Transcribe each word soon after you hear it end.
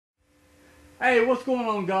Hey, what's going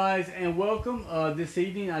on, guys, and welcome. This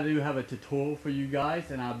evening I do have a tutorial for you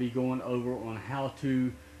guys, and I'll be going over on how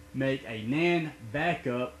to make a NAND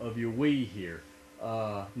backup of your Wii here.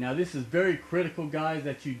 Now this is very critical, guys,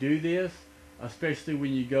 that you do this, especially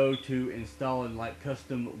when you go to installing like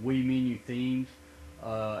custom Wii menu themes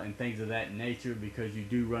and things of that nature, because you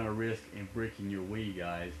do run a risk in bricking your Wii,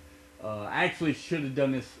 guys. I actually should have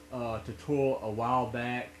done this tutorial a while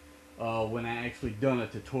back, when I actually done a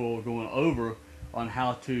tutorial going over on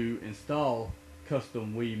how to install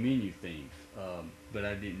custom Wii menu themes, but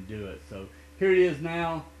I didn't do it. So here it is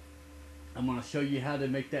now. I'm going to show you how to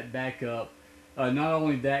make that backup. Not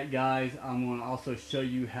only that, guys, I'm going to also show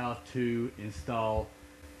you how to install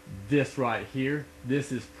this right here.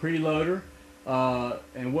 This is Priiloader,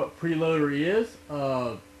 and what Priiloader is,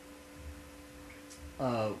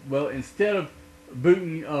 well, instead of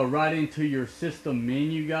booting right into your system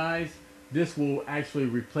menu, guys, this will actually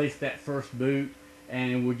replace that first boot,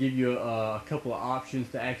 and it will give you a couple of options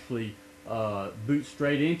to actually boot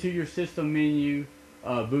straight into your system menu,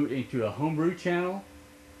 boot into a homebrew channel.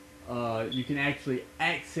 You can actually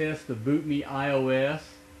access the BootMii iOS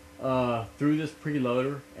through this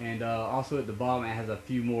Priiloader, and also at the bottom it has a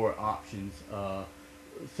few more options,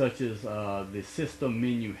 such as the system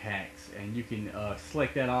menu hacks, and you can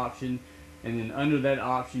select that option. And then under that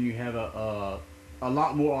option you have a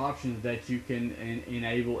lot more options that you can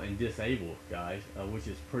enable and disable, guys, which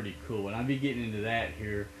is pretty cool. And I'll be getting into that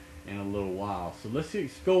here in a little while. So let's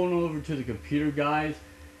go on over to the computer, guys,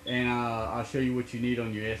 and I'll show you what you need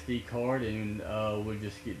on your SD card, and we'll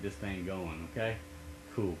just get this thing going, okay?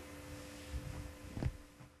 Cool.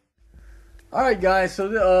 Alright, guys, so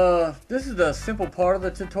this is the simple part of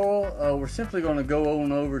the tutorial. We're simply going to go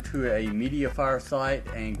on over to a MediaFire site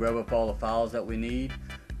and grab up all the files that we need.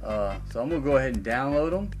 So I'm going to go ahead and download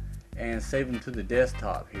them and save them to the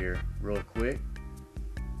desktop here real quick.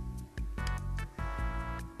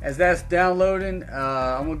 As that's downloading,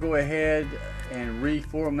 I'm going to go ahead and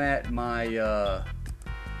reformat my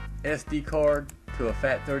SD card to a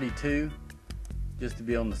FAT32 just to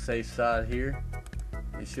be on the safe side here.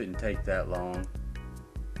 It shouldn't take that long.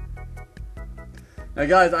 Now,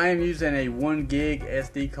 guys, I am using a 1 gig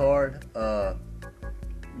SD card.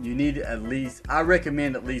 You need at least, I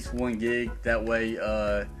recommend at least 1 gig. That way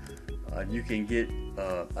you can get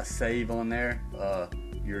a save on there,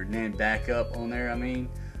 your NAND backup on there, I mean.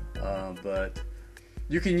 But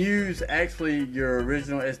you can use actually your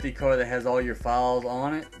original SD card that has all your files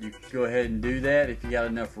on it. You can go ahead and do that if you got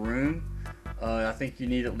enough room. I think you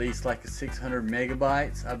need at least like 600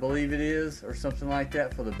 megabytes, I believe it is, or something like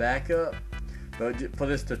that for the backup. But for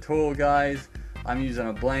this tutorial, guys, I'm using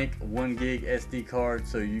a blank 1 gig SD card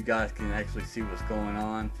so you guys can actually see what's going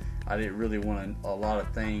on. I didn't really want a lot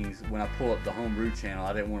of things. When I pull up the homebrew channel,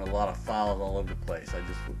 I didn't want a lot of files all over the place. I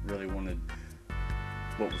just really wanted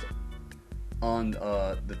what was on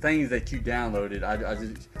the things that you downloaded. I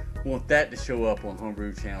just want that to show up on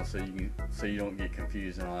homebrew channel so you don't get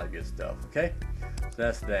confused and all that good stuff. Okay, so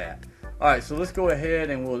that's that. All right, so let's go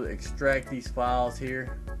ahead and we'll extract these files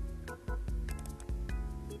here.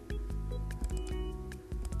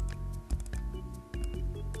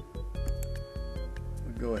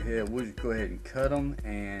 We'll just go ahead and cut them,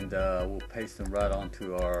 and we'll paste them right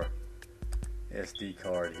onto our SD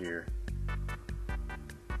card here.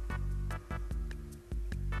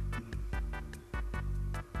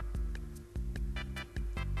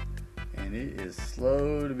 And it is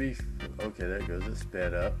slow to be, okay, there it goes, it's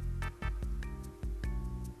sped up.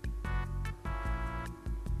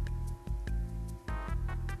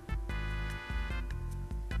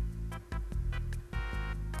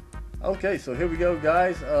 Okay, so here we go,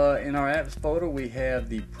 guys. In our apps folder we have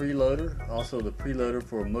the Priiloader, also the Priiloader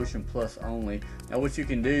for Motion Plus only. Now what you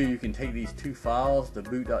can do, you can take these two files, the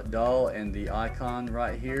boot.dol and the icon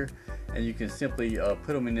right here, and you can simply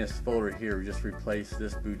put them in this folder here. Just replace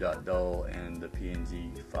this boot.dol and the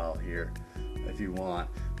PNG file here if you want.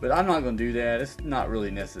 But I'm not going to do that. It's not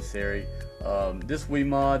really necessary. This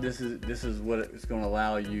WiiMod, this is what it's going to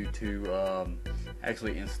allow you to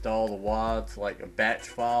actually install the WADs, like a batch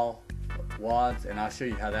file WADs, and I'll show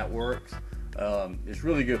you how that works. It's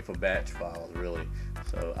really good for batch files, really.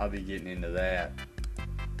 So I'll be getting into that.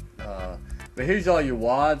 But here's all your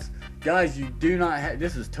WADs. Guys, you do not have,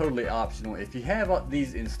 this is totally optional. If you have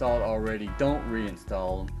these installed already, don't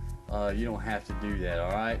reinstall them. You don't have to do that,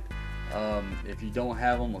 alright? If you don't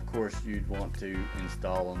have them, of course you'd want to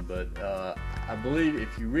install them, but I believe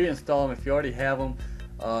if you reinstall them, if you already have them,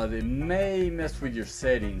 they may mess with your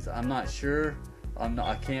settings. I'm not sure.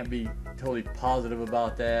 I can't be totally positive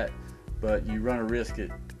about that, but you run a risk,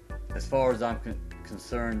 as far as I'm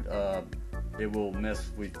concerned, it will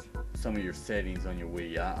mess with some of your settings on your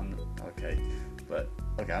Wii. I'm okay, but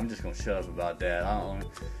okay, I'm just gonna shut up about that.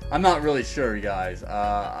 I'm not really sure, you guys.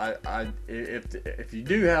 If you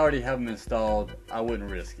do already have them installed, I wouldn't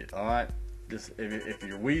risk it. All right, just if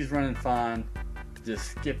your Wii's running fine,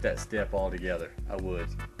 just skip that step altogether. I would.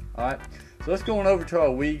 All right, so let's go on over to our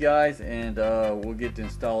Wii, guys, and we'll get to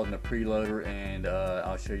installing the preloader, and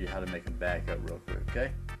I'll show you how to make a backup real quick.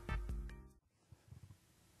 Okay.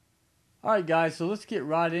 Alright guys, so let's get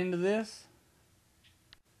right into this.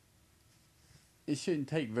 It shouldn't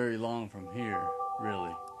take very long from here,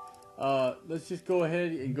 really. Let's just go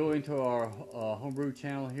ahead and go into our homebrew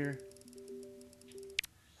channel here.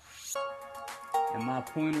 And my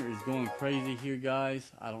pointer is going crazy here,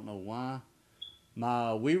 guys. I don't know why. My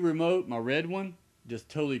Wii remote, my red one, just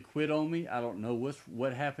totally quit on me. I don't know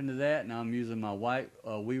what happened to that. Now I'm using my white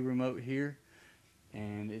Wii remote here.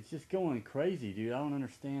 And it's just going crazy, dude. I don't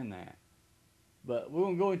understand that. But we're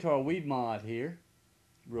going to go into our Wii mod here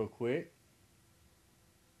real quick.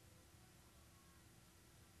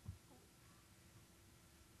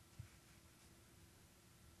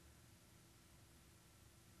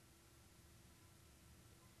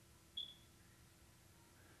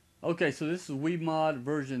 Okay, so this is Wii mod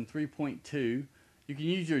version 3.2. You can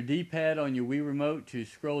use your D-pad on your Wii remote to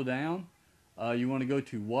scroll down. You want to go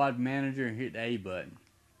to WAD Manager and hit the A button.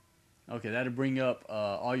 Okay, that'll bring up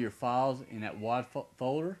all your files in that WAD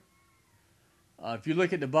folder. If you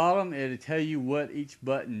look at the bottom, it'll tell you what each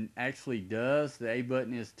button actually does. The A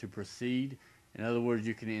button is to proceed. In other words,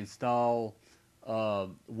 you can install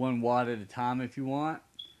one WAD at a time if you want.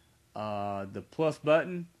 The plus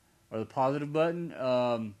button or the positive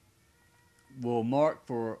button will mark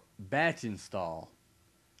for batch install.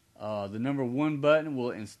 The number 1 button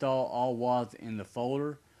will install all WADs in the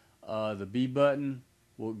folder. The B button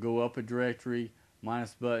will go up a directory.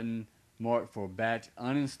 Minus button mark for batch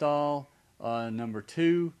uninstall. Number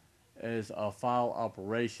 2 is file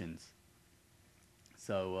operations.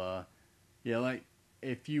 So yeah, like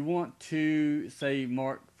if you want to say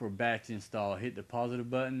mark for batch install, hit the positive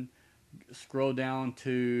button, scroll down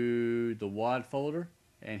to the WAD folder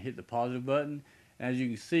and hit the positive button. As you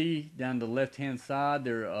can see down the left hand side,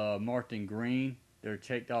 they're marked in green. They're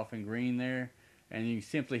checked off in green there. And you can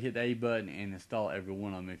simply hit the A button and install every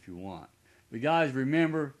one of them if you want. But guys,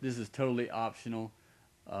 remember, this is totally optional.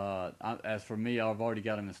 As for me, I've already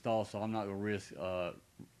got them installed, so I'm not going to risk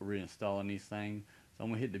reinstalling these things. So I'm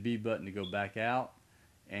going to hit the B button to go back out,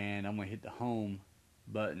 and I'm going to hit the home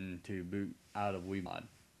button to boot out of WiiMod.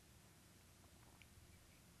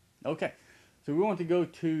 Okay, so we want to go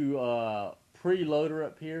to Priiloader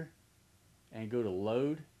up here and go to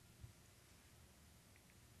load.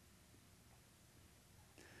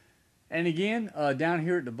 And again, down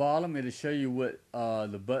here at the bottom, it'll show you what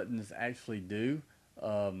the buttons actually do.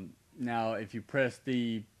 Now, if you press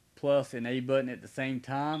the plus and A button at the same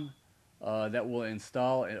time, that will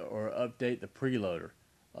install or update the preloader.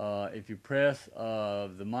 If you press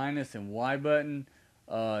the minus and Y button,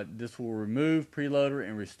 this will remove preloader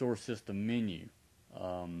and restore system menu.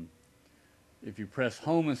 If you press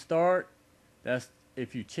home and start, that's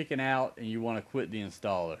if you chicken out and you want to quit the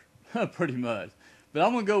installer, pretty much. But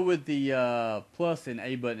I'm going to go with the plus and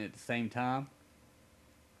A button at the same time.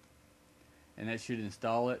 And that should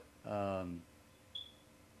install it.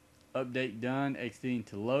 Update done, exiting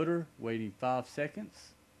to loader, waiting 5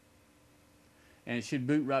 seconds. And it should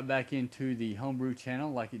boot right back into the homebrew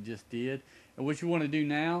channel like it just did. And what you want to do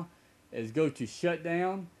now is go to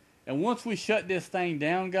shutdown. And once we shut this thing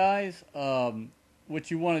down, guys, what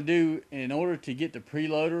you want to do in order to get the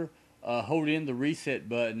preloader, hold in the reset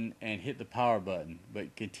button and hit the power button,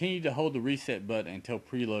 but continue to hold the reset button until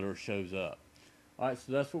preloader shows up. Alright,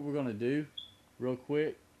 so that's what we're going to do real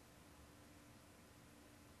quick.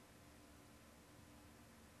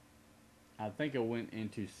 I think I went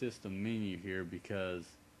into system menu here because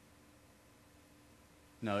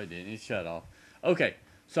no, it didn't. It shut off. Okay,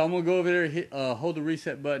 so I'm going to go over there and hit, hold the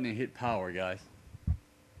reset button and hit power, guys.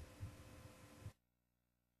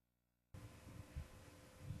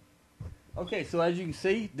 Okay, so as you can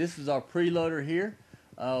see, this is our preloader here.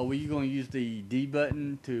 We're going to use the D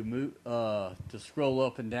button to move, to scroll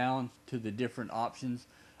up and down to the different options.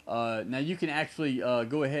 Now you can actually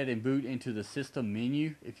go ahead and boot into the system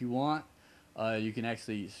menu if you want. You can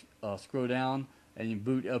actually scroll down and you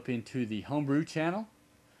boot up into the homebrew channel.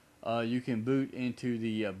 You can boot into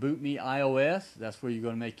the BootMii iOS. That's where you're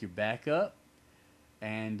going to make your backup.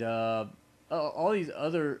 And all these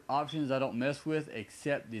other options I don't mess with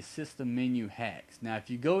except the system menu hacks. Now if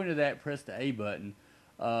you go into that, press the A button,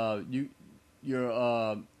 you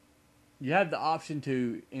have the option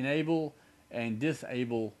to enable and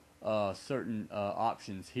disable certain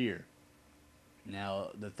options here. Now,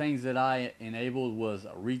 the things that I enabled was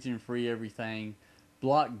a region-free everything,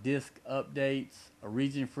 block disk updates, a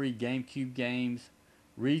region-free GameCube games,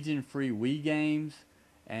 region-free Wii games,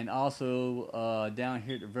 and also down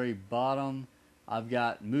here at the very bottom, I've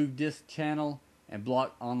got move disk channel and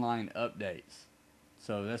block online updates.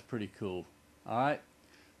 So that's pretty cool. All right.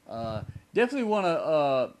 Definitely want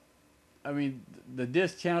to. I mean, the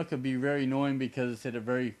disk channel could be very annoying because it's at a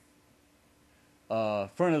very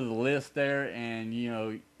front of the list there, and you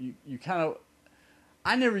know, you kind of.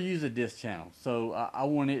 I never use a disk channel, so I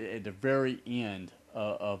want it at the very end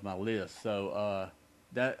of my list. So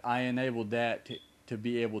that I enabled that to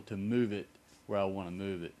be able to move it where I want to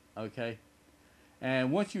move it. Okay,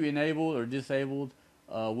 and once you enabled or disabled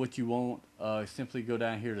what you want, simply go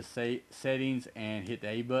down here to settings and hit the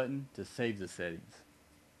A button to save the settings.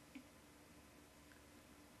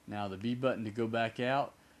 Now the B button to go back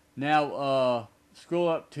out. Now scroll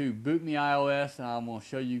up to BootMii iOS, and I'm going to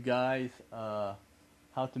show you guys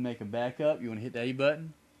how to make a backup. You want to hit the A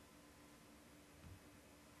button.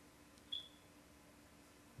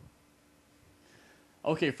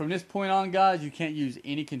 Okay, from this point on, guys, you can't use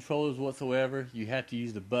any controllers whatsoever. You have to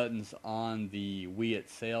use the buttons on the Wii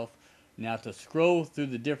itself. Now, to scroll through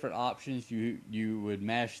the different options, you would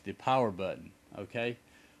mash the power button. Okay.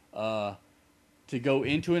 To go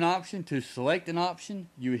into an option, to select an option,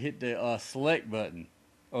 you hit the select button.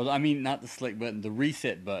 Or, I mean, not the select button, the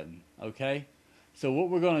reset button. Okay. So what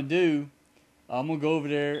we're going to do, I'm going to go over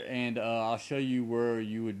there and I'll show you where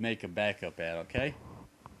you would make a backup at. Okay.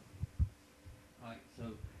 Alright, so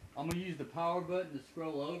I'm going to use the power button to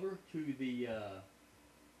scroll over to the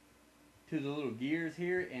little gears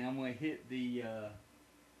here, and I'm going to hit the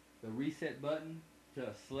reset button to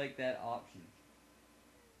select that option.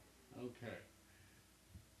 Okay.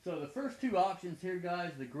 So the first two options here,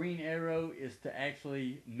 guys, the green arrow is to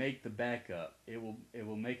actually make the backup. It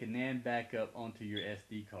will make a NAND backup onto your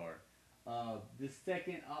SD card. This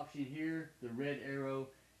second option here, the red arrow,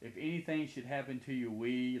 if anything should happen to your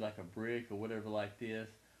Wii, like a brick or whatever like this,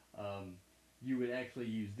 you would actually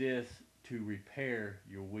use this to repair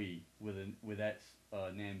your Wii with that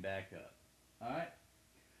NAND backup. All right.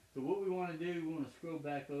 So what we want to do, we want to scroll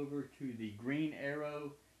back over to the green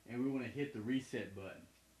arrow, and we want to hit the reset button.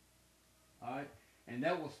 All right, and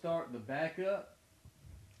that will start the backup.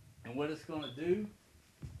 And what it's going to do,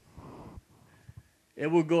 it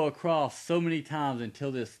will go across so many times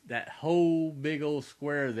until that whole big old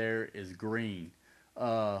square there is green.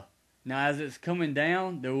 Now, as it's coming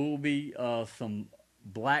down, there will be some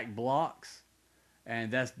black blocks,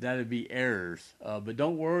 and that'll be errors. But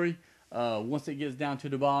don't worry. Once it gets down to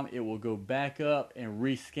the bottom, it will go back up and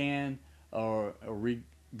rescan or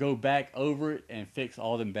go back over it and fix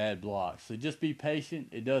all them bad blocks. So just be patient.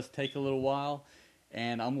 It does take a little while,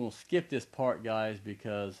 and I'm going to skip this part, guys,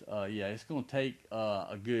 because yeah, it's going to take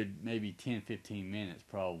a good maybe 10-15 minutes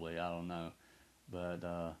probably. I don't know,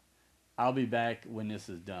 but I'll be back when this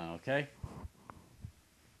is done. Okay.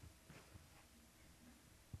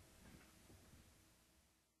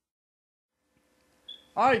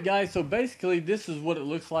 Alright, guys, so basically this is what it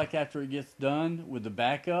looks like after it gets done with the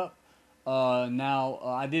backup. Now,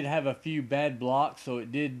 I did have a few bad blocks, so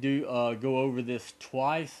it did go over this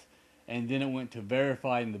twice, and then it went to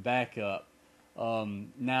verifying the backup.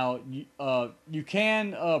 Now, you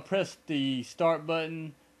can press the start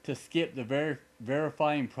button to skip the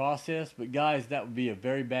verifying process, but guys, that would be a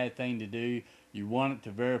very bad thing to do. You want it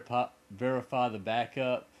to verify the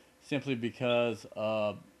backup simply because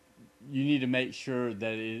you need to make sure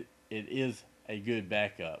that it is a good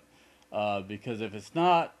backup. Because if it's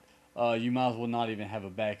not, you might as well not even have a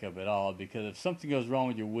backup at all, because if something goes wrong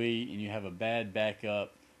with your Wii and you have a bad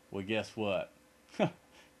backup, well, guess what?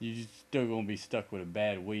 You're still going to be stuck with a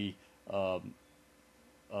bad Wii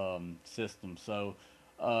system. So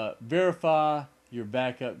verify your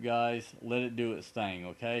backup, guys. Let it do its thing,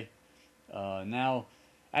 okay? Now,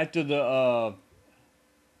 after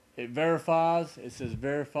it verifies, it says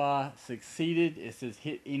verify succeeded. It says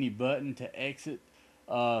hit any button to exit.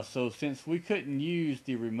 So since we couldn't use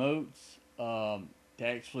the remotes to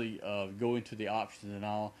actually go into the options and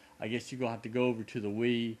all, I guess you're going to have to go over to the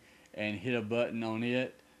Wii and hit a button on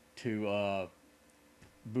it to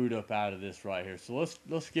boot up out of this right here. So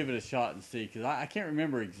let's give it a shot and see, because I can't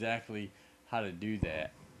remember exactly how to do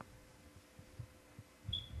that.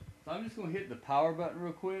 So I'm just going to hit the power button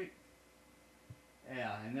real quick.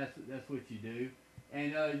 Yeah, and that's what you do.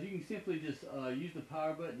 And you can simply just use the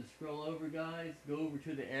power button to scroll over, guys. Go over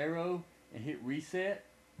to the arrow and hit reset.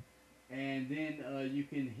 And then you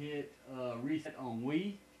can hit reset on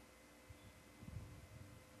Wii.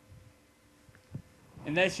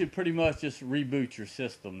 And that should pretty much just reboot your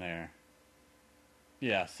system there.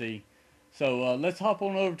 Yeah, see. So let's hop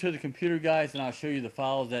on over to the computer, guys, and I'll show you the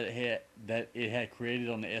files that it had created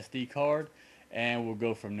on the SD card, and we'll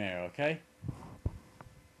go from there. Okay.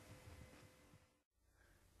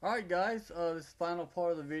 Alright guys, this is the final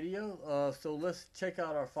part of the video. So let's check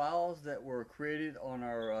out our files that were created on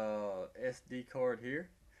our SD card here.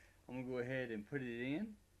 I'm going to go ahead and put it in.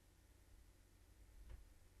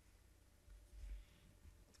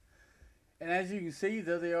 And as you can see,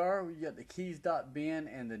 there they are. We got the keys.bin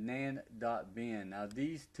and the NAND.bin. Now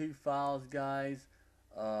these two files, guys,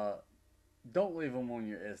 don't leave them on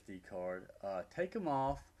your SD card. Take them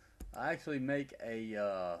off. I actually make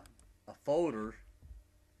a folder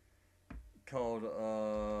called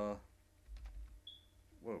whoa,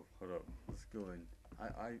 hold up, let's go in.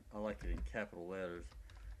 I like it in capital letters.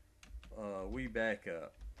 We back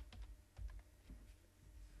up.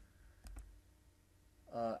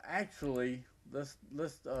 Actually, let's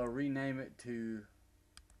rename it to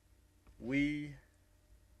we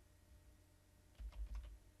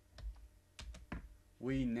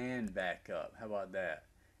NAND backup. How about that?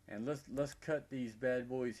 And let's cut these bad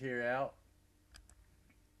boys here out.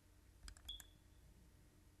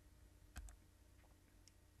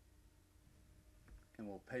 And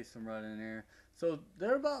we'll paste them right in there. So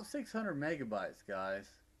they're about 600 megabytes, guys.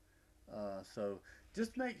 So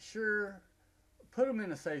just make sure, put them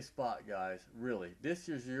in a safe spot, guys. Really, this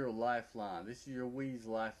is your lifeline. This is your Wii's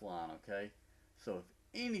lifeline, okay? So if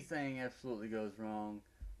anything absolutely goes wrong,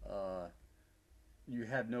 you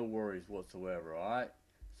have no worries whatsoever, alright?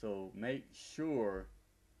 So make sure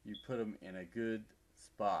you put them in a good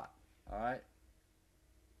spot, alright?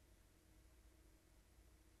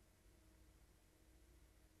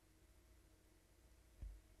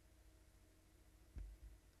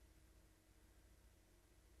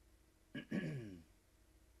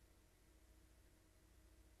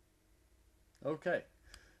 Okay,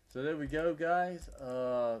 so there we go, guys.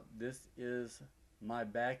 This is my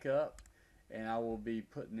backup, and I will be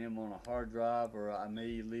putting them on a hard drive, or I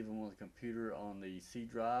may leave them on the computer on the C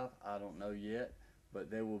drive. I don't know yet,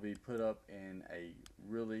 but they will be put up in a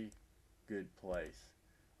really good place.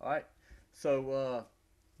 Alright, so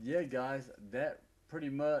yeah, guys, that pretty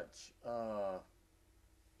much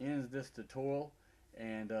ends this tutorial.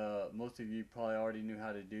 And most of you probably already knew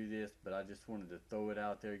how to do this, but I just wanted to throw it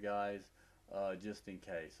out there, guys, just in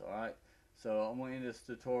case. Alright, so I'm going to end this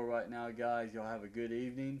tutorial right now, guys. Y'all have a good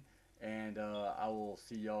evening, and I will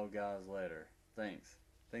see y'all guys later.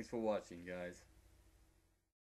 Thanks for watching, guys.